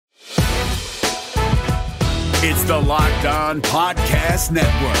It's the Locked On Podcast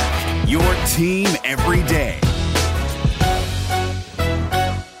Network, your team every day.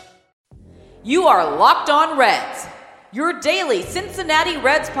 You are Locked On Reds, your daily Cincinnati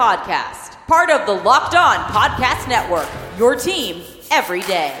Reds podcast. Part of the Locked On Podcast Network, your team every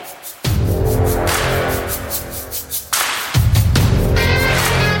day.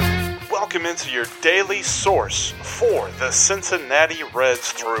 Welcome into your daily source for the Cincinnati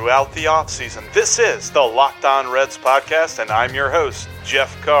Reds throughout the offseason. This is the Locked On Reds podcast, and I'm your host,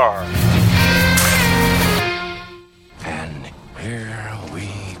 Jeff Carr. And here we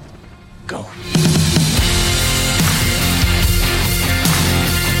go.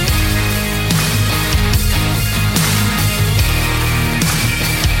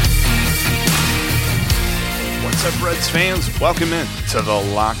 What's up, Reds fans? Welcome in to the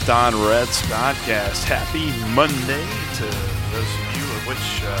Locked On Reds podcast. Happy Monday to those of you of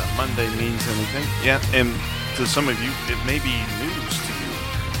which Monday means anything. Yeah, and to some of you, it may be news to you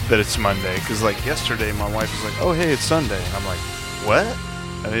that it's Monday, because like yesterday, my wife was like, oh, hey, it's Sunday. And I'm like, what?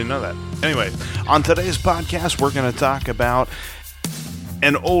 I didn't know that. Anyway, on today's podcast, we're going to talk about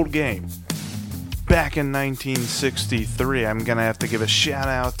an old game. Back in 1963, I'm going to have to give a shout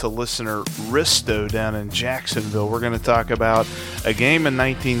out to listener Risto down in Jacksonville. We're going to talk about a game in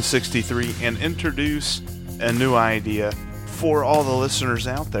 1963 and introduce a new idea for all the listeners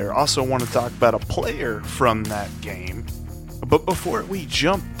out there. Also want to talk about a player from that game. But before we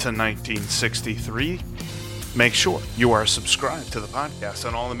jump to 1963, make sure you are subscribed to the podcast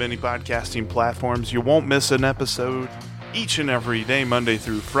on all the many podcasting platforms. You won't miss an episode each and every day, Monday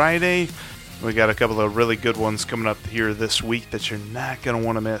through Friday. We got a couple of really good ones coming up here this week that you're not going to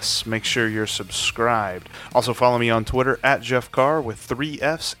want to miss. Make sure you're subscribed. Also follow me on Twitter at Jeff Carr with 3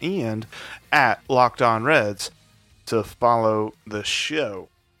 Fs and at Locked On Reds to follow the show.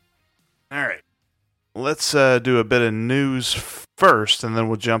 All right. Let's do a bit of news first, and then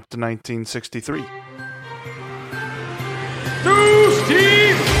we'll jump to 1963. News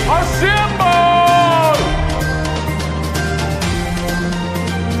team assemble!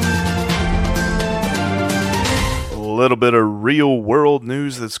 A little bit of real world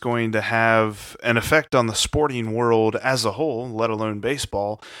news that's going to have an effect on the sporting world as a whole, let alone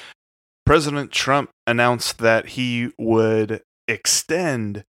baseball. President Trump announced that he would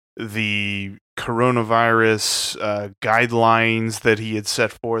extend the coronavirus guidelines that he had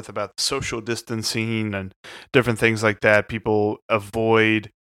set forth about social distancing and different things like that. People avoid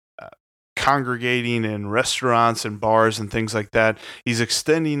congregating in restaurants and bars and things like that. He's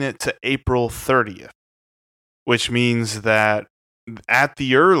extending it to April 30th. Which means that at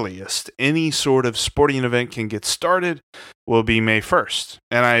the earliest, any sort of sporting event can get started will be May 1st.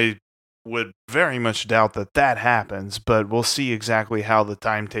 And I would very much doubt that that happens, but we'll see exactly how the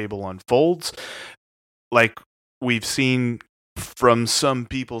timetable unfolds. Like we've seen from some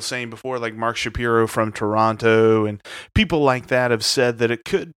people saying before, like Mark Shapiro from Toronto, and people like that have said that it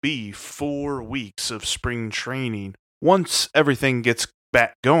could be 4 weeks of spring training once everything gets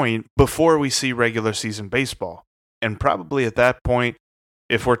back going before we see regular season baseball. And probably at that point,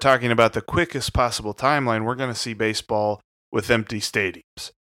 if we're talking about the quickest possible timeline, we're going to see baseball with empty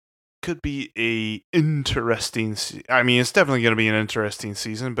stadiums. Could be a interesting it's definitely going to be an interesting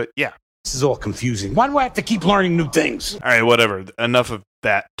season, but yeah. This is all confusing. Why do I have to keep learning new things? All right, whatever. Enough of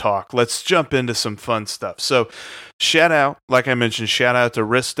that talk. Let's jump into some fun stuff. So, like I mentioned, shout out to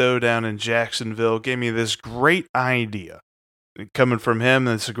Risto down in Jacksonville. Gave me this great idea. Coming from him,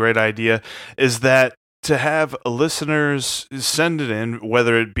 that's a great idea, is that to have listeners send it in,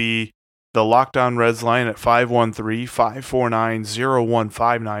 whether it be the Locked On Reds line at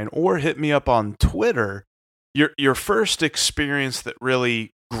 513-549-0159, or hit me up on Twitter, your first experience that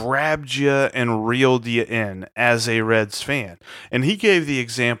really grabbed you and reeled you in as a Reds fan. And he gave the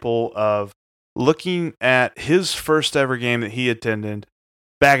example of looking at his first ever game that he attended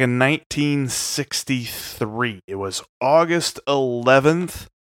back in 1963. It was August 11th,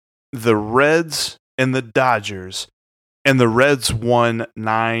 the Reds and the Dodgers, and the Reds won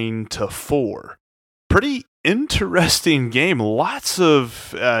 9-4. Pretty interesting game. Lots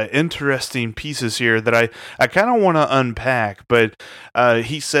of interesting pieces here that I kind of want to unpack, but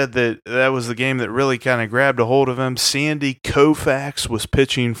he said that was the game that really kind of grabbed a hold of him. Sandy Koufax was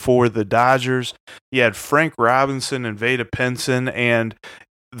pitching for the Dodgers. He had Frank Robinson and Vada Pinson and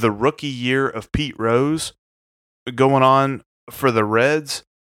the rookie year of Pete Rose going on for the Reds,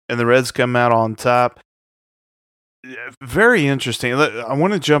 and the Reds come out on top. Very interesting. I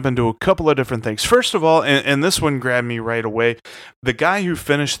want to jump into a couple of different things. First of all, and this one grabbed me right away, the guy who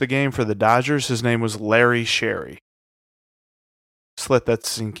finished the game for the Dodgers, his name was Larry Sherry. Just let that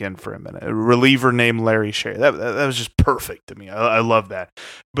sink in for a minute. A reliever named Larry Sherry. That was just perfect to me. I love that.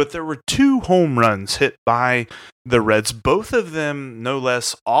 But there were 2 home runs hit by the Reds, both of them no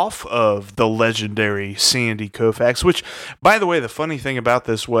less off of the legendary Sandy Koufax, which, by the way, the funny thing about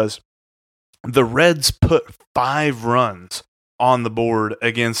this was the Reds put 5 runs on the board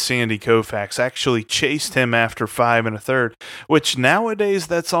against Sandy Koufax, actually chased him after 5 1/3, which nowadays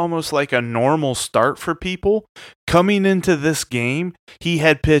that's almost like a normal start for people. Coming into this game, he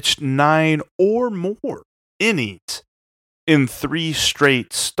had pitched 9 or more innings in 3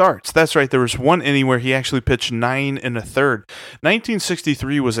 straight starts. That's right, there was one inning where he actually pitched 9 1/3.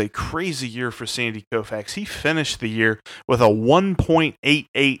 1963 was a crazy year for Sandy Koufax. He finished the year with a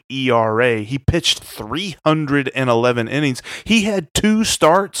 1.88 ERA. He pitched 311 innings. He had 2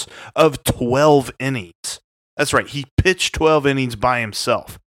 starts of 12 innings. That's right, he pitched 12 innings by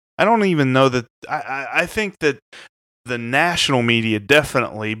himself. I don't even know that. I think that the national media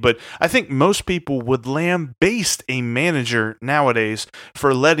definitely, but I think most people would lambaste a manager nowadays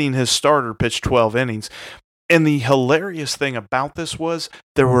for letting his starter pitch 12 innings. And the hilarious thing about this was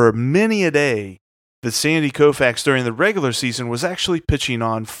there were many a day that Sandy Koufax during the regular season was actually pitching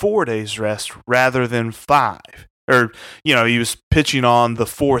on 4 days rest rather than 5. Or, he was pitching on the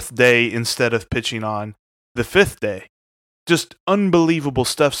 4th day instead of pitching on the 5th day. Just unbelievable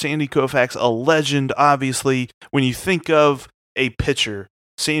stuff. Sandy Koufax, a legend, obviously. When you think of a pitcher,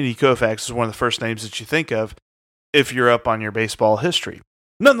 Sandy Koufax is one of the first names that you think of if you're up on your baseball history.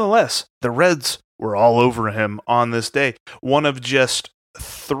 Nonetheless, the Reds were all over him on this day. One of just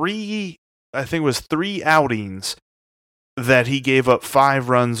 3, I think it was 3 outings that he gave up 5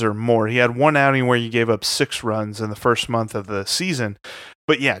 runs or more. He had one outing where he gave up 6 runs in the first month of the season.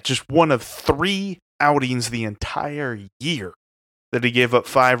 But yeah, just one of 3 outings the entire year that he gave up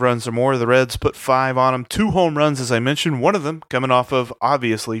 5 runs or more. The Reds put 5 on him. 2 home runs, as I mentioned, one of them coming off of,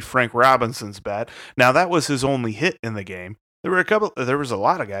 obviously, Frank Robinson's bat. Now, that was his only hit in the game. There was a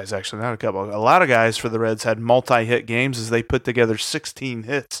lot of guys, actually, not a couple. A lot of guys for the Reds had multi-hit games as they put together 16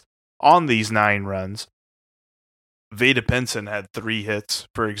 hits on these 9 runs. Vada Pinson had 3 hits,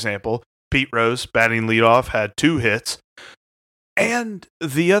 for example. Pete Rose, batting leadoff, had 2 hits. And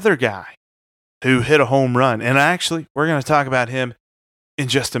the other guy who hit a home run, and actually, we're going to talk about him in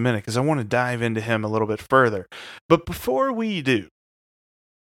just a minute because I want to dive into him a little bit further. But before we do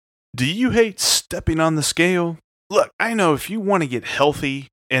you hate stepping on the scale? Look, I know if you want to get healthy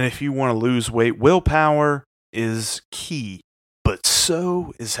and if you want to lose weight, willpower is key, but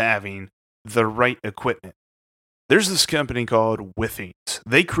so is having the right equipment. There's this company called Withings.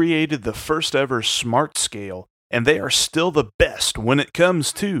 They created the first ever smart scale, and they are still the best when it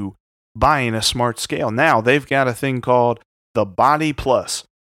comes to buying a smart scale. Now they've got a thing called the Body Plus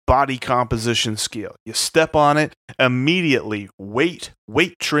body composition scale. You step on it, immediately weight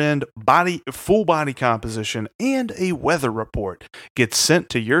trend, full body composition, and a weather report gets sent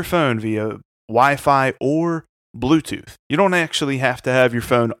to your phone via Wi-Fi or Bluetooth. You don't actually have to have your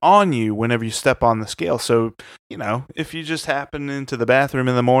phone on you whenever you step on the scale. So, if you just happen into the bathroom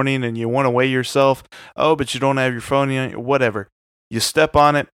in the morning and you want to weigh yourself, but you don't have your phone on you, whatever. You step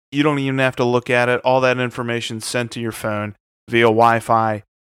on it. You don't even have to look at it. All that information sent to your phone via Wi-Fi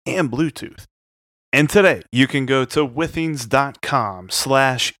and Bluetooth. And today, you can go to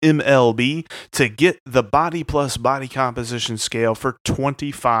withings.com/MLB to get the Body Plus Body Composition Scale for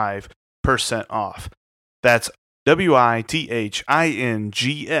 25% off. That's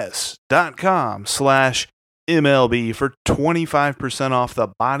withings.com/MLB for 25% off the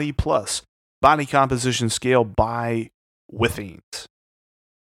Body Plus Body Composition Scale by Withings.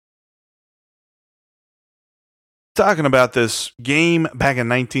 Talking about this game back in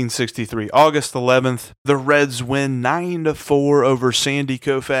 1963, August 11th, the Reds win 9-4 over Sandy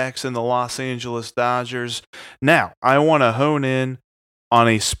Koufax and the Los Angeles Dodgers. Now, I want to hone in on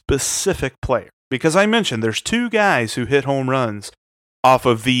a specific player because I mentioned there's 2 guys who hit home runs off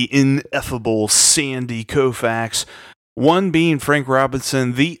of the ineffable Sandy Koufax, one being Frank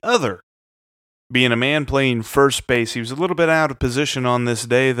Robinson, the other being a man playing first base. He was a little bit out of position on this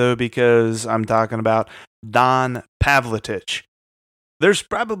day, though, because I'm talking about Don Pavletich. There's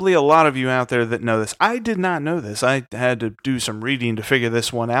probably a lot of you out there that know this. I did not know this. I had to do some reading to figure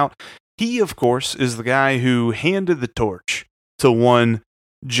this one out. He, of course, is the guy who handed the torch to one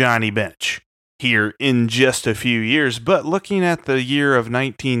Johnny Bench here in just a few years. But looking at the year of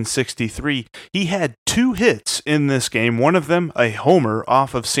 1963, he had 2 hits in this game. One of them, a homer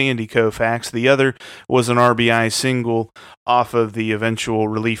off of Sandy Koufax. The other was an RBI single off of the eventual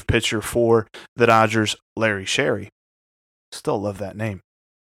relief pitcher for the Dodgers, Larry Sherry. Still love that name.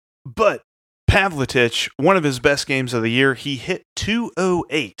 But Pavletich, one of his best games of the year, he hit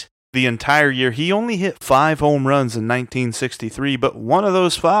 .208 the entire year. He only hit 5 home runs in 1963, but one of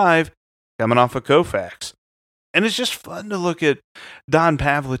those 5 coming off of Koufax. And it's just fun to look at Don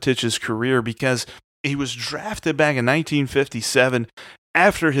Pavletich's career because he was drafted back in 1957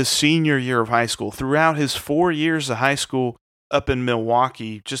 after his senior year of high school. Throughout his 4 years of high school up in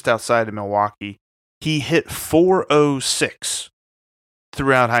Milwaukee, just outside of Milwaukee, he hit .406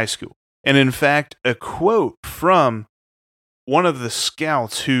 throughout high school. And in fact, a quote from one of the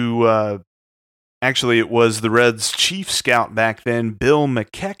scouts who, actually it was the Reds' chief scout back then, Bill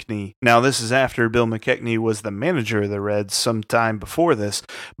McKechnie. Now this is after Bill McKechnie was the manager of the Reds sometime before this.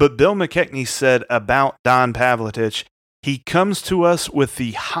 But Bill McKechnie said about Don Pavletich, he comes to us with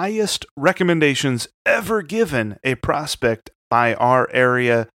the highest recommendations ever given a prospect by our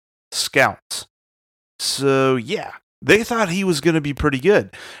area scouts. So yeah, they thought he was going to be pretty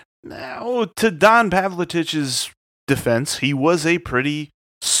good. Now, to Don Pavletich's defense, he was a pretty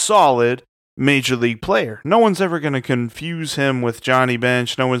solid major league player. No one's ever going to confuse him with Johnny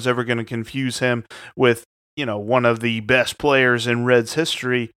Bench. No one's ever going to confuse him with, one of the best players in Reds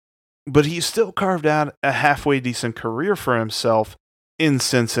history. But he still carved out a halfway decent career for himself in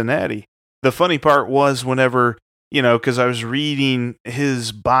Cincinnati. The funny part was whenever, because I was reading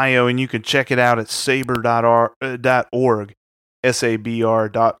his bio, and you could check it out at sabr.org.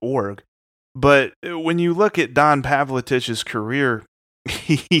 sabr.org. But when you look at Don Pavletich's career,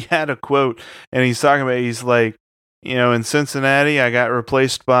 he had a quote, and he's talking about, he's like, in Cincinnati, I got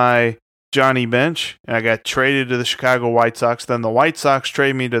replaced by Johnny Bench, and I got traded to the Chicago White Sox. Then the White Sox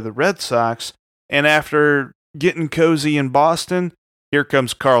traded me to the Red Sox, and after getting cozy in Boston, here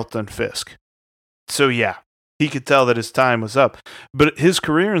comes Carlton Fisk. So yeah, he could tell that his time was up. But his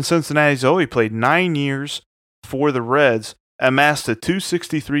career in Cincinnati's he played 9 years for the Reds, amassed a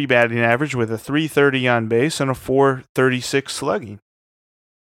 .263 batting average with a .330 on base and a .436 slugging.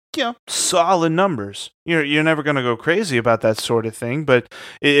 Solid numbers. You're never going to go crazy about that sort of thing, but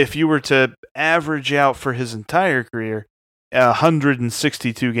if you were to average out for his entire career,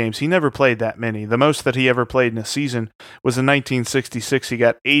 162 games. He never played that many. The most that he ever played in a season was in 1966. He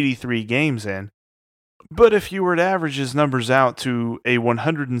got 83 games in. But if you were to average his numbers out to a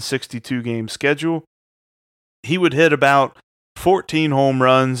 162 game schedule, he would hit about 14 home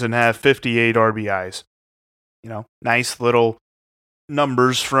runs and have 58 RBIs. Nice little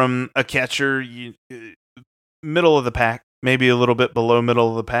numbers from a catcher, middle of the pack, maybe a little bit below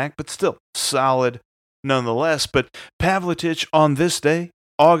middle of the pack, but still solid nonetheless. But Pavletich, on this day,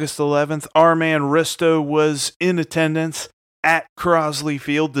 August 11th, our man Risto was in attendance at Crosley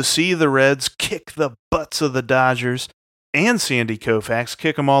Field to see the Reds kick the butts of the Dodgers and Sandy Koufax,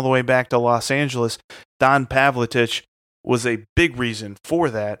 kick them all the way back to Los Angeles. Don Pavletich was a big reason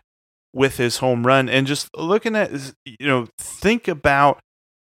for that with his home run. And just looking at, think about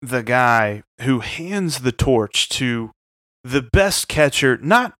the guy who hands the torch to the best catcher,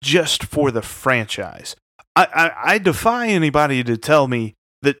 not just for the franchise. I defy anybody to tell me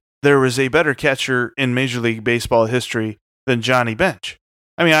that there was a better catcher in Major League Baseball history than Johnny Bench.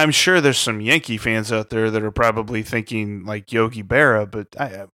 I mean, I'm sure there's some Yankee fans out there that are probably thinking like Yogi Berra, but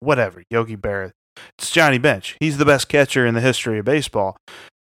whatever, Yogi Berra. It's Johnny Bench. He's the best catcher in the history of baseball.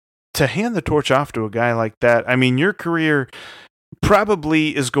 To hand the torch off to a guy like that, I mean, your career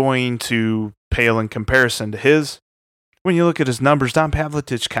probably is going to pale in comparison to his. When you look at his numbers, Don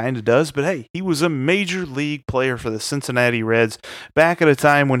Pavletich kind of does, but hey, he was a major league player for the Cincinnati Reds back at a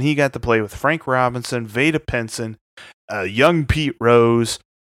time when he got to play with Frank Robinson, Vada Pinson, young Pete Rose,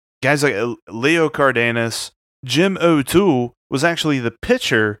 guys like Leo Cardenas. Jim O'Toole was actually the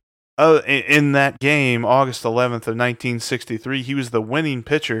pitcher in that game, August 11th of 1963. He was the winning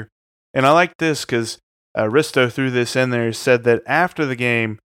pitcher. And I like this because Risto threw this in there, said that after the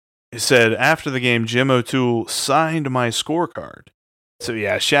game, Jim O'Toole signed my scorecard. So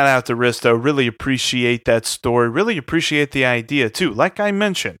yeah, shout out to Risto. Really appreciate that story. Really appreciate the idea too. Like I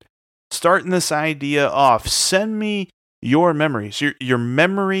mentioned, starting this idea off, send me your memories, your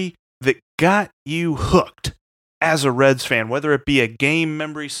memory that got you hooked as a Reds fan, whether it be a game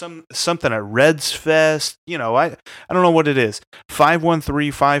memory, something at Reds Fest, I don't know what it is.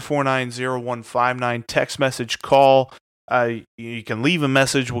 513-549-0159, text message, call. You can leave a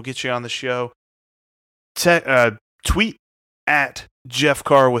message. We'll get you on the show. Tweet at Jeff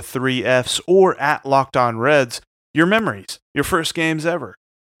Carr with 3 Fs or at Locked On Reds your memories, your first games ever.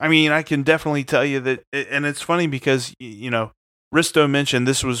 I mean, I can definitely tell you that, and it's funny because, Risto mentioned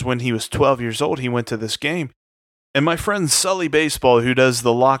this was when he was 12 years old. He went to this game. And my friend Sully Baseball, who does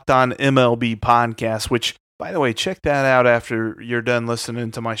the Locked On MLB podcast, which By the way, check that out after you're done listening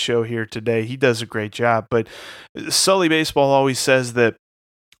to my show here today. He does a great job. But Sully Baseball always says that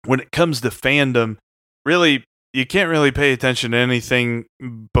when it comes to fandom, really, you can't really pay attention to anything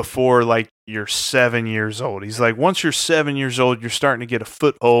before like you're 7 years old. He's like, once you're 7 years old, you're starting to get a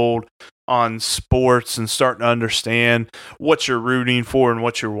foothold on sports and starting to understand what you're rooting for and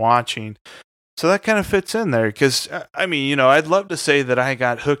what you're watching. So that kind of fits in there because, I mean, you know, I'd love to say that I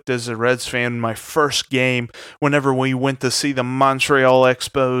got hooked as a Reds fan in my first game whenever we went to see the Montreal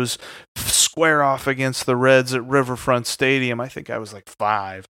Expos square off against the Reds at Riverfront Stadium. I think I was like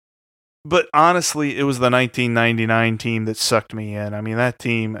 5. But honestly, it was the 1999 team that sucked me in. I mean, that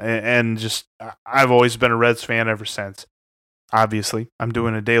team, and just, I've always been a Reds fan ever since. Obviously, I'm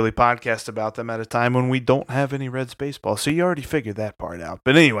doing a daily podcast about them at a time when we don't have any Reds baseball, so you already figured that part out.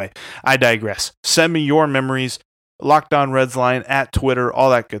 But anyway, I digress. Send me your memories, Locked On Reds line, at Twitter,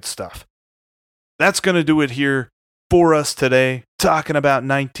 all that good stuff. That's going to do it here for us today, talking about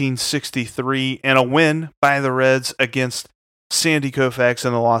 1963 and a win by the Reds against Sandy Koufax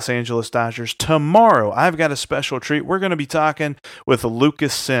and the Los Angeles Dodgers. Tomorrow, I've got a special treat. We're going to be talking with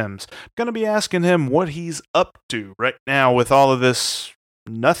Lucas Sims. I'm going to be asking him what he's up to right now with all of this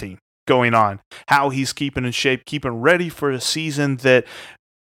nothing going on, how he's keeping in shape, keeping ready for a season that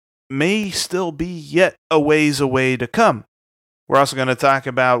may still be yet a ways away to come. We're also going to talk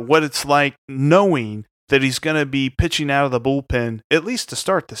about what it's like knowing that he's going to be pitching out of the bullpen, at least to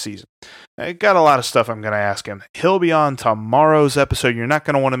start the season. I got a lot of stuff I'm going to ask him. He'll be on tomorrow's episode. You're not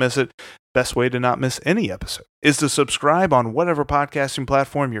going to want to miss it. Best way to not miss any episode is to subscribe on whatever podcasting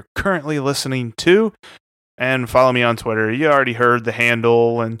platform you're currently listening to, and follow me on Twitter. You already heard the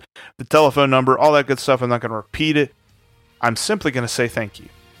handle and the telephone number, all that good stuff. I'm not going to repeat it. I'm simply going to say thank you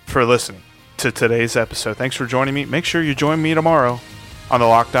for listening to today's episode. Thanks for joining me. Make sure you join me tomorrow on the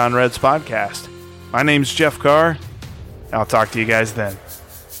Locked On Reds podcast. My name's Jeff Carr, and I'll talk to you guys then.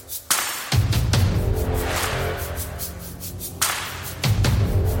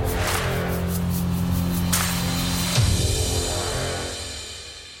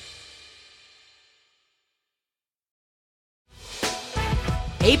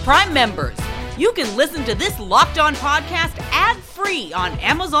 Hey, Prime members, you can listen to this Locked On podcast ad-free on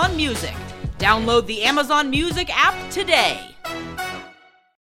Amazon Music. Download the Amazon Music app today.